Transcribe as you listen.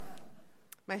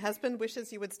My husband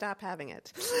wishes you would stop having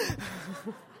it.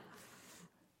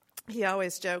 He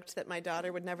always joked that my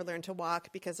daughter would never learn to walk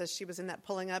because as she was in that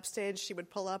pulling up stage, she would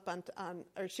pull up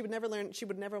or she would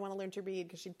never want to learn to read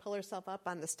because she'd pull herself up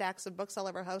on the stacks of books all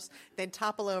over her house. They'd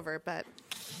topple over, but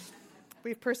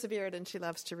we've persevered and she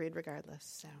loves to read regardless.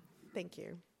 So thank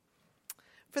you.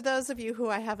 For those of you who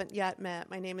I haven't yet met,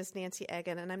 my name is Nancy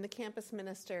Egan, and I'm the campus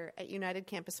minister at United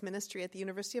Campus Ministry at the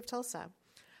University of Tulsa.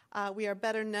 We are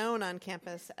better known on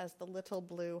campus as the Little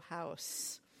Blue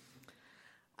House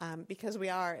because we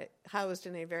are housed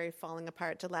in a very falling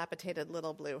apart, dilapidated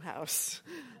Little Blue House.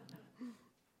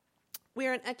 We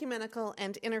are an ecumenical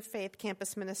and interfaith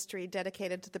campus ministry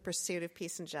dedicated to the pursuit of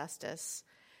peace and justice.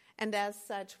 And as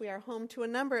such, we are home to a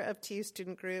number of TU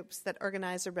student groups that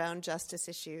organize around justice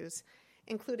issues,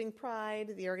 including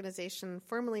Pride, the organization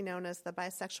formerly known as the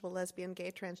Bisexual, Lesbian, Gay,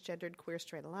 Transgendered, Queer,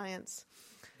 Straight Alliance,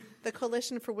 the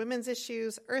Coalition for Women's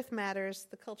Issues, Earth Matters,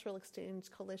 the Cultural Exchange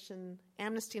Coalition,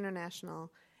 Amnesty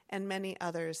International, and many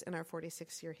others in our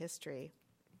 46-year history.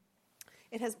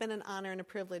 It has been an honor and a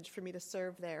privilege for me to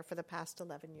serve there for the past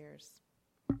 11 years.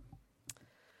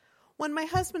 When my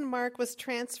husband Mark was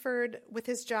transferred with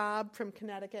his job from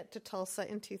Connecticut to Tulsa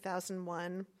in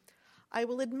 2001, I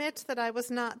will admit that I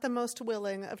was not the most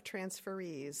willing of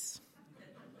transferees.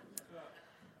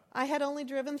 I had only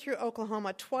driven through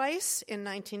Oklahoma twice in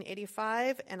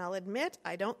 1985, and I'll admit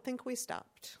I don't think we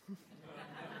stopped.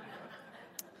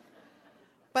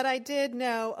 But I did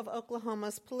know of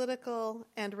Oklahoma's political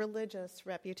and religious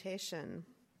reputation.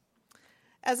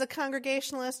 As a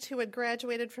Congregationalist who had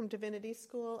graduated from Divinity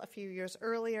School a few years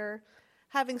earlier,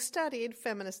 having studied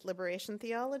feminist liberation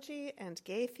theology and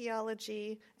gay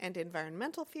theology and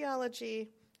environmental theology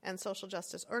and social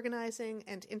justice organizing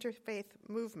and interfaith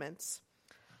movements,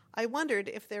 I wondered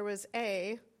if there was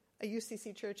A,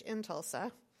 UCC church in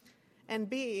Tulsa, and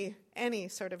B, any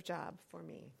sort of job for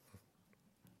me.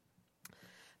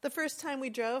 The first time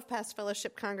we drove past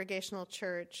Fellowship Congregational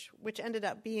Church, which ended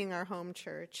up being our home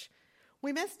church,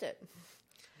 we missed it.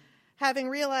 Having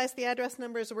realized the address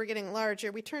numbers were getting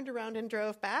larger, we turned around and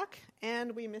drove back,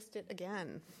 and we missed it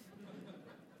again.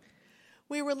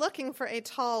 We were looking for a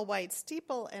tall white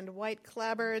steeple and white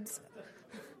clapboards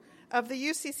of the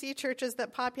UCC churches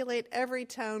that populate every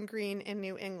town green in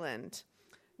New England,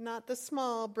 not the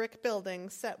small brick building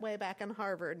set way back in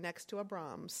Harvard next to a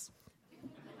Brahms.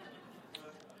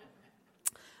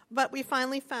 But we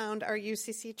finally found our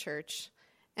UCC church,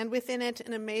 and within it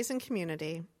an amazing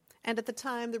community, and at the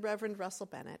time, the Reverend Russell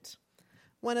Bennett,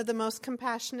 one of the most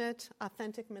compassionate,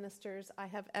 authentic ministers I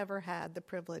have ever had the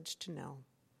privilege to know.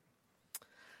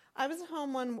 I was at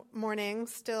home one morning,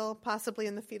 still possibly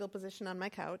in the fetal position on my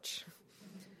couch,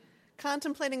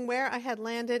 contemplating where I had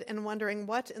landed and wondering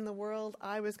what in the world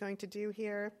I was going to do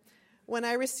here, when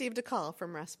I received a call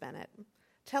from Russ Bennett,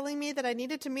 telling me that I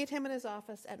needed to meet him in his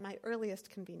office at my earliest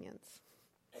convenience.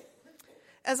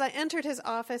 As I entered his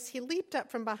office, he leaped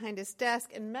up from behind his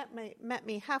desk and met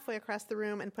me halfway across the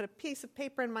room and put a piece of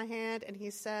paper in my hand, and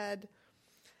he said,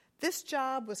 "This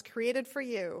job was created for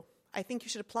you. I think you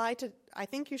should apply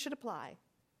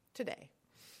today."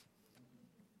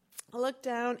 I looked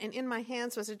down, and in my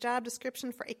hands was a job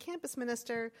description for a campus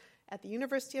minister at the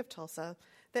University of Tulsa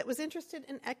that was interested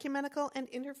in ecumenical and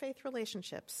interfaith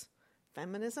relationships,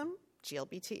 feminism,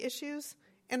 GLBT issues,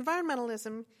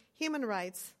 environmentalism, human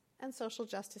rights, and social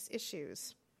justice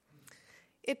issues.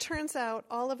 It turns out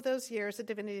all of those years at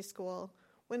Divinity School,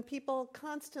 when people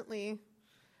constantly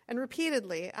and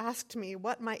repeatedly asked me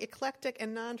what my eclectic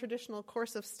and non-traditional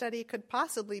course of study could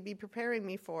possibly be preparing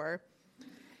me for,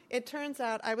 it turns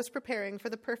out I was preparing for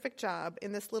the perfect job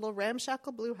in this little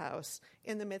ramshackle blue house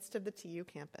in the midst of the TU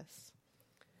campus.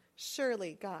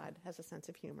 Surely God has a sense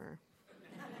of humor.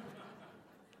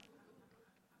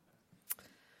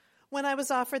 When I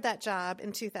was offered that job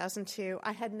in 2002,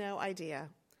 I had no idea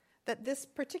that this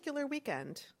particular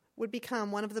weekend would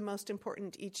become one of the most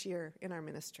important each year in our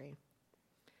ministry.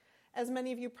 As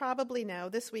many of you probably know,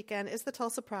 this weekend is the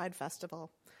Tulsa Pride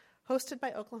Festival, hosted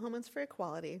by Oklahomans for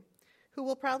Equality, who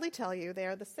will proudly tell you they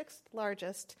are the 6th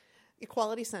largest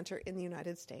equality center in the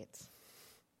United States.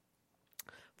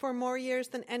 For more years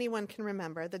than anyone can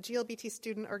remember, the GLBT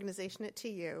student organization at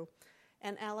TU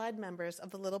and allied members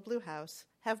of the Little Blue House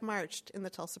have marched in the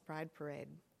Tulsa Pride Parade.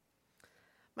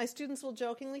 My students will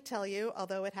jokingly tell you,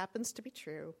 although it happens to be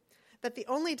true, that the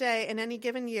only day in any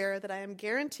given year that I am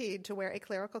guaranteed to wear a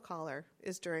clerical collar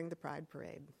is during the Pride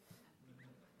Parade.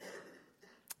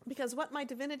 Because what my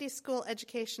Divinity School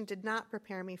education did not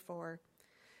prepare me for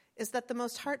is that the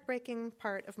most heartbreaking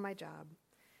part of my job,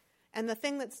 and the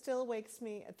thing that still wakes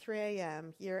me at 3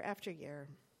 a.m. year after year,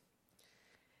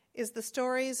 is the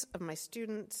stories of my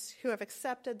students who have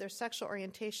accepted their sexual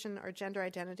orientation or gender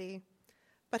identity,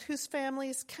 but whose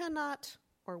families cannot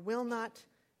or will not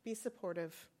be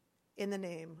supportive in the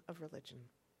name of religion.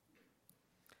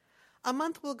 A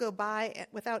month will go by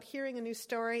without hearing a new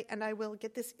story, and I will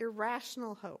get this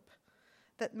irrational hope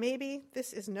that maybe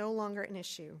this is no longer an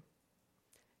issue.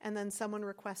 And then someone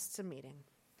requests a meeting,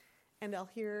 and I'll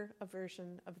hear a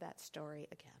version of that story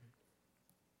again.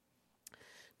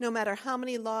 No matter how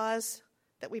many laws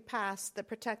that we pass that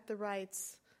protect the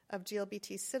rights of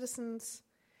GLBT citizens,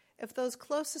 if those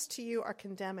closest to you are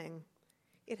condemning,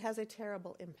 it has a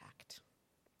terrible impact.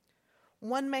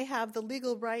 One may have the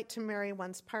legal right to marry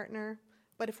one's partner,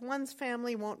 but if one's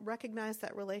family won't recognize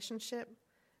that relationship,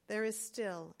 there is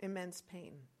still immense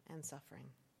pain and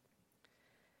suffering.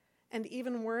 And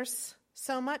even worse,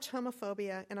 so much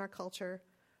homophobia in our culture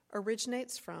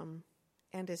originates from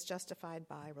and is justified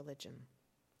by religion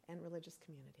and religious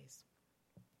communities.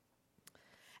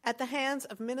 At the hands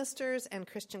of ministers and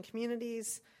Christian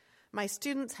communities, my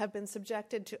students have been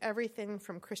subjected to everything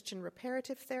from Christian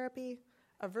reparative therapy,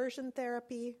 aversion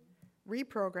therapy,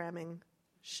 reprogramming,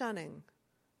 shunning.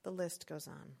 The list goes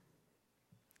on.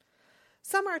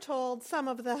 Some are told, some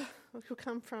of the who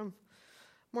come from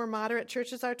more moderate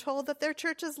churches are told that their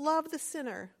churches love the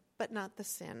sinner, but not the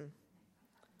sin.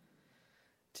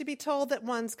 To be told that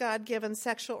one's God-given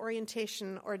sexual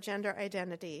orientation or gender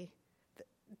identity,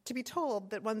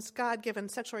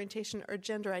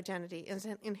 is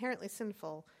inherently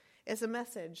sinful is a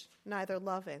message neither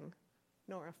loving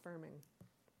nor affirming.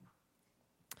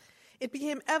 It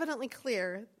became evidently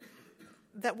clear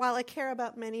that while I care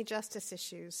about many justice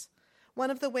issues,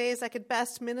 one of the ways I could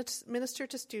best minister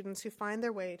to students who find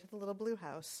their way to the Little Blue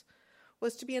House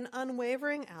was to be an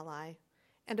unwavering ally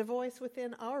and a voice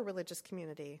within our religious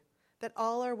community that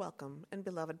all are welcome and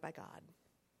beloved by God.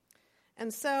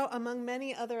 And so, among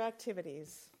many other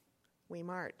activities, we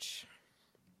march.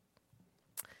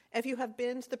 If you have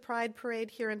been to the Pride Parade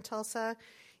here in Tulsa,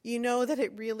 you know that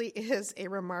it really is a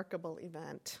remarkable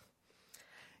event.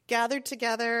 Gathered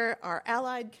together are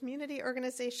allied community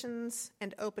organizations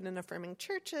and open and affirming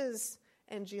churches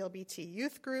and GLBT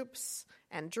youth groups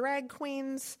and drag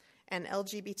queens and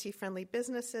LGBT-friendly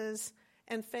businesses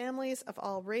and families of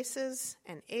all races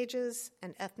and ages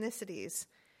and ethnicities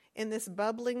in this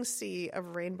bubbling sea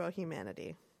of rainbow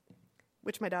humanity,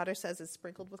 which my daughter says is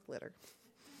sprinkled with glitter.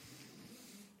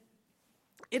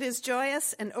 It is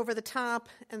joyous and over the top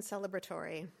and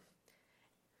celebratory.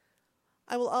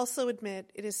 I will also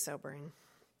admit it is sobering,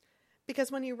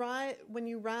 because when you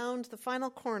round the final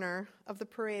corner of the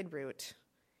parade route,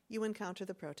 you encounter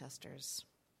the protesters.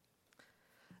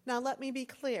 Now let me be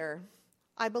clear.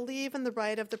 I believe in the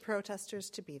right of the protesters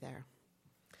to be there.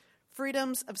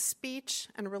 Freedoms of speech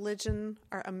and religion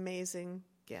are amazing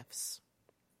gifts.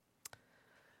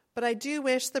 But I do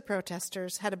wish the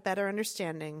protesters had a better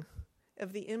understanding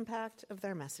of the impact of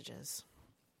their messages.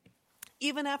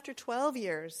 Even after 12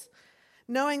 years,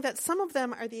 knowing that some of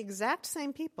them are the exact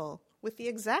same people with the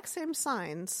exact same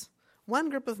signs, one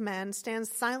group of men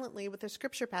stands silently with their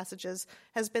scripture passages,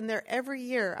 has been there every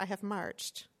year I have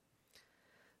marched.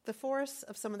 The force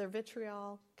of some of their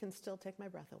vitriol can still take my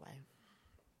breath away.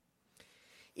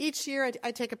 Each year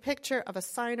I take a picture of a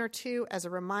sign or two as a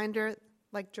reminder,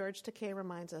 like George Takei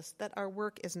reminds us, that our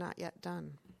work is not yet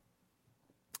done.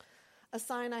 A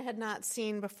sign I had not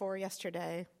seen before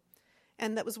yesterday,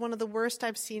 and that was one of the worst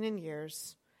I've seen in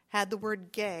years, had the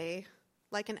word gay,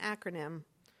 like an acronym,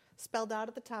 spelled out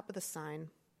at the top of the sign.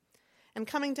 And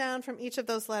coming down from each of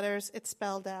those letters, it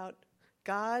spelled out,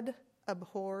 God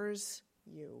abhors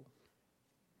you.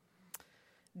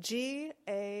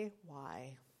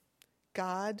 G-A-Y.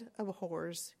 God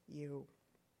abhors you.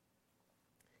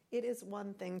 It is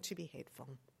one thing to be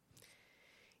hateful.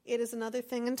 It is another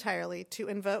thing entirely to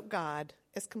invoke God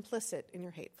as complicit in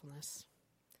your hatefulness.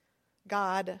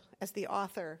 God as the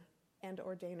author and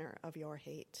ordainer of your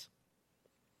hate.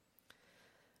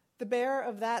 The bearer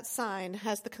of that sign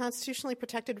has the constitutionally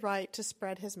protected right to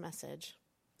spread his message.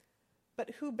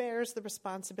 But who bears the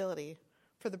responsibility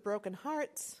for the broken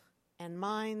hearts and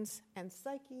minds and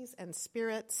psyches and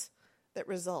spirits that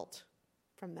result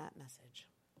from that message?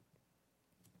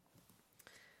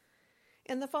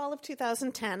 In the fall of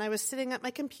 2010, I was sitting at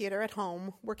my computer at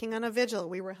home working on a vigil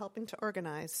we were helping to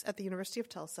organize at the University of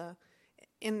Tulsa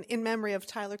in memory of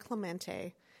Tyler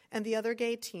Clemente and the other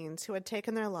gay teens who had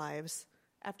taken their lives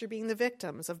after being the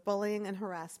victims of bullying and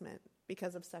harassment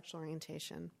because of sexual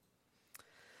orientation.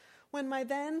 When my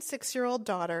then 6-year-old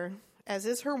daughter, as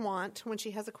is her wont when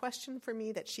she has a question for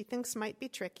me that she thinks might be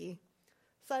tricky,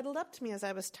 sidled up to me as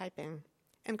I was typing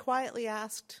and quietly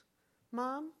asked,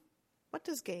 "Mom, What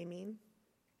does gay mean?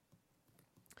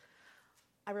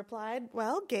 I replied,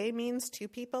 well, gay means two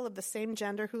people of the same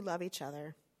gender who love each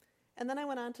other. And then I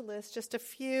went on to list just a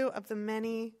few of the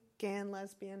many gay and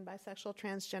lesbian, bisexual,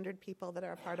 transgendered people that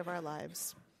are a part of our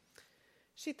lives.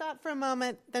 She thought for a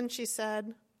moment, then she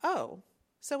said, oh,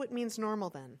 so it means normal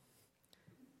then.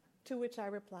 To which I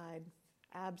replied,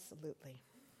 absolutely.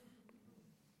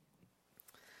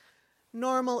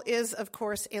 Normal is, of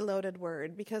course, a loaded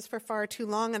word because for far too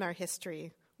long in our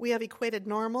history, we have equated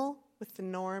normal with the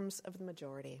norms of the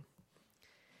majority.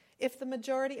 If the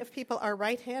majority of people are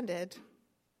right-handed,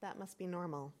 that must be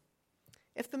normal.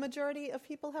 If the majority of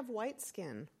people have white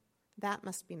skin, that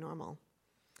must be normal.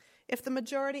 If the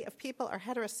majority of people are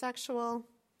heterosexual,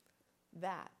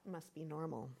 that must be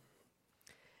normal.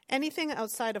 Anything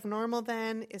outside of normal,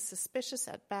 then, is suspicious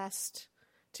at best,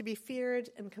 to be feared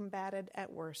and combated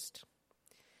at worst.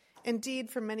 Indeed,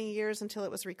 for many years until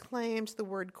it was reclaimed, the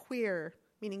word queer,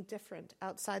 meaning different,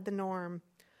 outside the norm,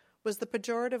 was the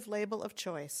pejorative label of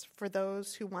choice for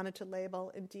those who wanted to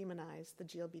label and demonize the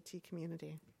GLBT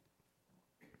community.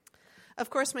 Of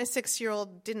course, my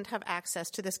 6-year-old didn't have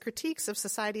access to this critiques of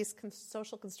society's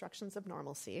social constructions of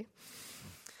normalcy.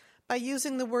 By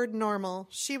using the word normal,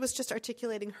 she was just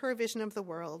articulating her vision of the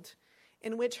world,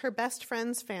 in which her best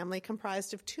friend's family,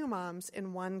 comprised of 2 moms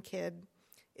and 1 kid,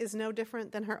 is no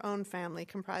different than her own family,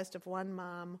 comprised of 1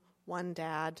 mom, 1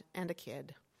 dad, and a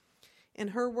kid. In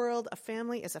her world, a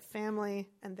family is a family,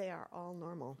 and they are all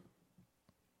normal.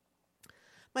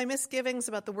 My misgivings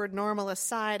about the word normal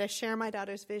aside, I share my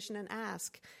daughter's vision and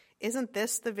ask, isn't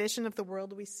this the vision of the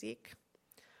world we seek?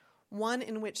 One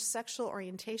in which sexual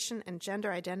orientation and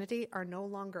gender identity are no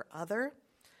longer other,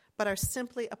 but are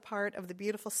simply a part of the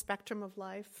beautiful spectrum of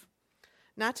life,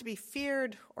 not to be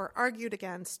feared or argued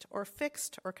against or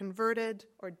fixed or converted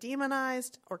or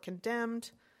demonized or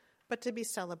condemned, but to be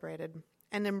celebrated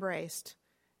and embraced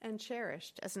and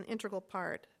cherished as an integral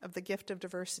part of the gift of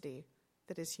diversity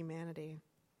that is humanity.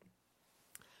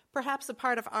 Perhaps a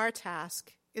part of our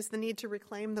task is the need to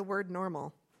reclaim the word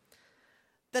normal,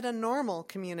 that a normal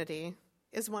community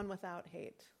is one without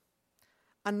hate.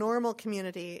 A normal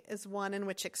community is one in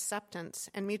which acceptance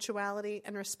and mutuality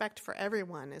and respect for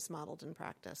everyone is modeled and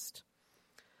practiced.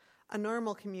 A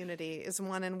normal community is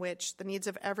one in which the needs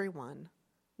of everyone,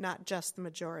 not just the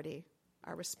majority,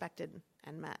 are respected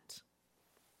and met.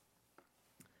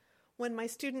 When my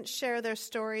students share their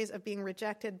stories of being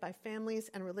rejected by families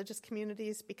and religious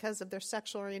communities because of their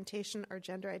sexual orientation or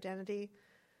gender identity,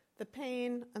 the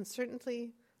pain,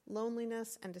 uncertainty,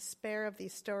 loneliness, and despair of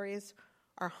these stories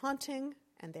are haunting,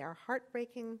 and they are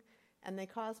heartbreaking, and they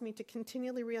cause me to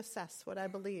continually reassess what I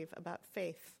believe about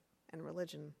faith and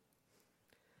religion.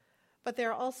 But they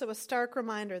are also a stark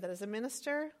reminder that as a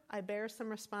minister, I bear some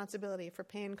responsibility for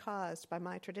pain caused by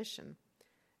my tradition,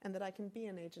 and that I can be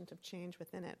an agent of change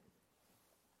within it.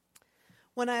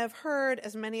 When I have heard,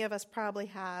 as many of us probably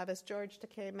have, as George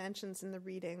Takei mentions in the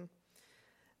reading,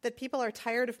 that people are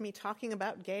tired of me talking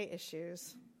about gay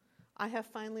issues, I have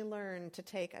finally learned to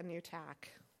take a new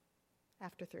tack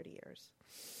after 30 years.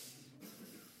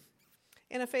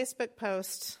 In a Facebook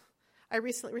post, I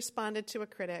recently responded to a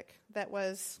critic that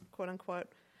was, quote unquote,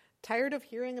 tired of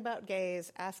hearing about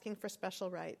gays asking for special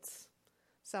rights.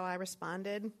 So I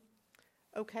responded,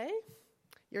 okay,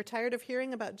 you're tired of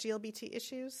hearing about GLBT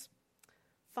issues?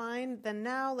 Fine, then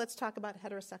now let's talk about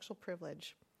heterosexual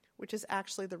privilege, which is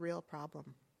actually the real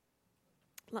problem.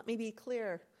 Let me be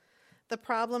clear. The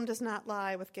problem does not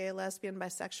lie with gay, lesbian,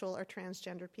 bisexual, or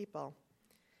transgender people.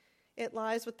 It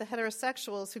lies with the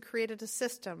heterosexuals who created a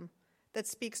system that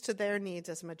speaks to their needs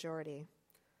as a majority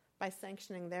by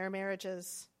sanctioning their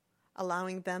marriages,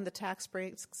 allowing them the tax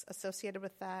breaks associated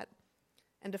with that,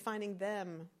 and defining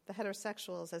them, the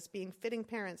heterosexuals, as being fitting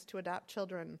parents to adopt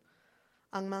children,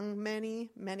 among many,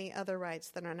 many other rights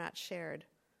that are not shared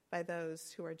by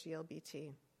those who are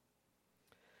GLBT.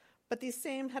 But these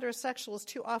same heterosexuals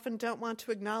too often don't want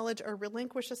to acknowledge or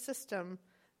relinquish a system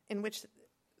in which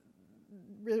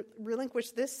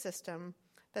relinquish this system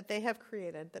that they have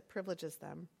created that privileges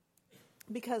them,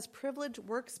 because privilege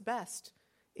works best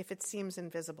if it seems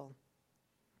invisible.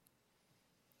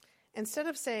 Instead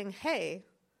of saying, hey,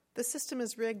 the system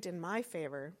is rigged in my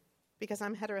favor because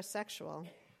I'm heterosexual,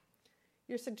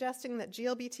 you're suggesting that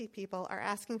GLBT people are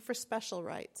asking for special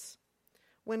rights,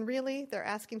 when really they're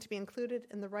asking to be included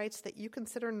in the rights that you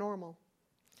consider normal,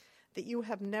 that you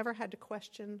have never had to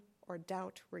question or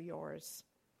doubt were yours.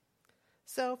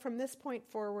 So from this point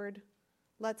forward,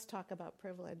 let's talk about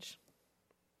privilege.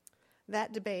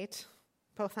 That debate,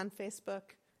 both on Facebook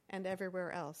and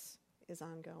everywhere else, is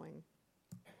ongoing.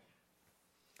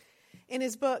 In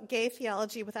his book, Gay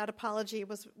Theology Without Apology,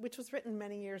 which was written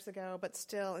many years ago but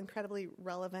still incredibly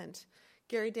relevant,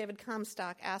 Gary David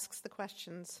Comstock asks the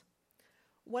questions,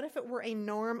 what if it were a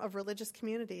norm of religious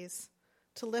communities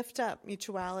to lift up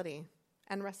mutuality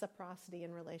and reciprocity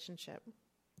in relationship?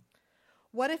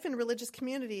 What if in religious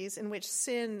communities in which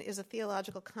sin is a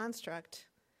theological construct,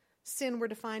 sin were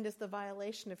defined as the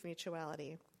violation of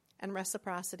mutuality and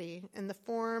reciprocity in the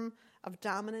form of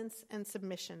dominance and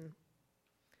submission?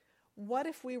 What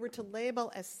if we were to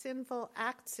label as sinful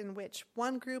acts in which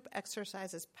one group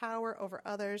exercises power over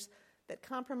others that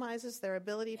compromises their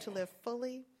ability to live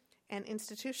fully and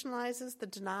institutionalizes the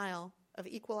denial of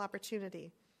equal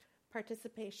opportunity,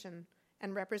 participation,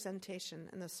 and representation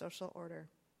in the social order?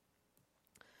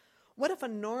 What if a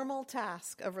normal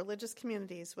task of religious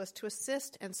communities was to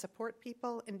assist and support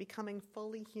people in becoming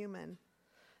fully human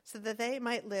so that they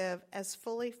might live as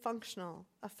fully functional,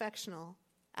 affectional,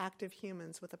 active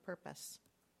humans with a purpose?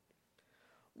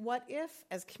 What if,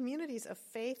 as communities of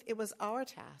faith, it was our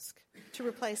task to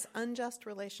replace unjust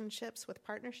relationships with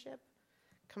partnership,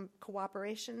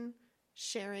 cooperation,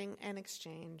 sharing, and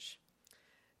exchange,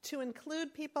 to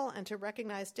include people and to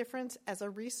recognize difference as a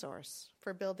resource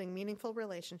for building meaningful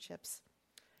relationships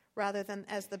rather than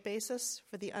as the basis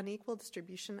for the unequal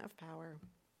distribution of power?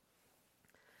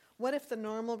 What if the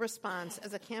normal response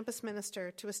as a campus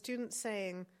minister to a student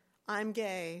saying, "I'm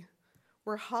gay,"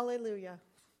 were, "Hallelujah,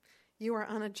 you are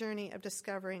on a journey of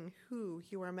discovering who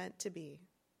you are meant to be"?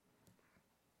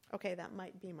 Okay, that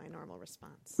might be my normal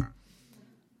response.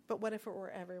 But what if it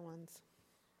were everyone's?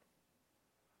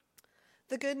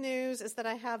 The good news is that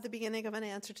I have the beginning of an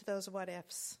answer to those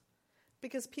what-ifs,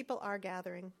 because people are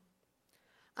gathering.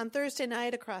 On Thursday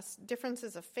night, across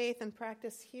differences of faith and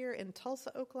practice here in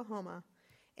Tulsa, Oklahoma,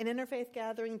 an interfaith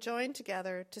gathering joined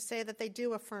together to say that they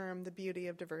do affirm the beauty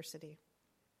of diversity.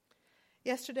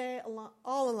 Yesterday,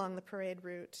 all along the parade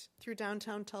route through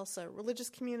downtown Tulsa, religious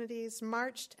communities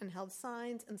marched and held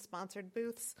signs and sponsored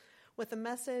booths with a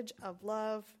message of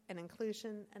love and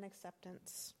inclusion and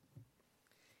acceptance.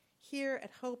 Here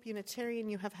at Hope Unitarian,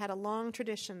 you have had a long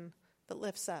tradition that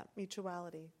lifts up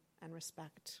mutuality and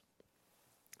respect.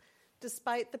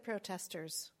 Despite the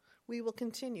protesters, we will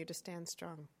continue to stand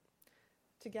strong.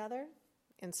 Together,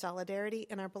 in solidarity,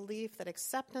 in our belief that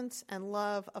acceptance and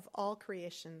love of all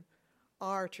creation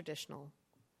are traditional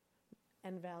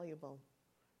and valuable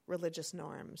religious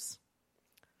norms.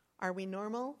 Are we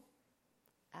normal?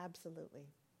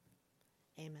 Absolutely.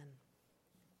 Amen.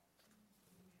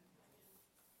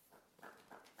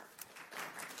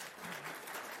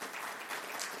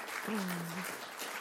 Mm.